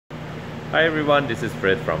Hi everyone, this is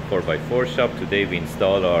Fred from 4x4 Shop. Today we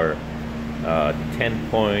install our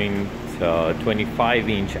 10.25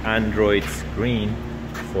 inch Android screen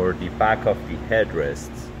for the back of the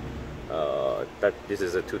headrests. This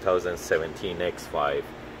is a 2017 X5,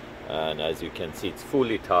 and as you can see, it's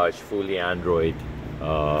fully touch, fully Android.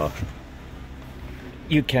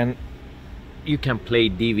 You can play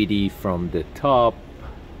DVD from the top.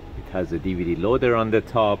 It has a DVD loader on the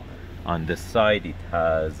top. On the side it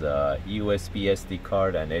has a USB SD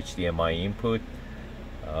card and HDMI input.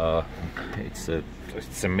 It's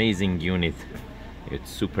amazing unit. It's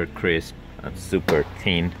super crisp and super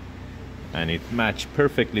thin, and it matched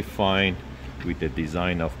perfectly fine with the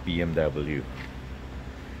design of BMW.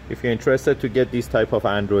 If you're interested to get this type of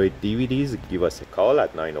Android DVDs, give us a call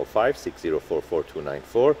at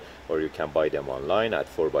 905-604-4294, or you can buy them online at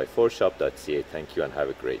 4x4shop.ca. Thank you and have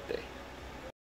a great day.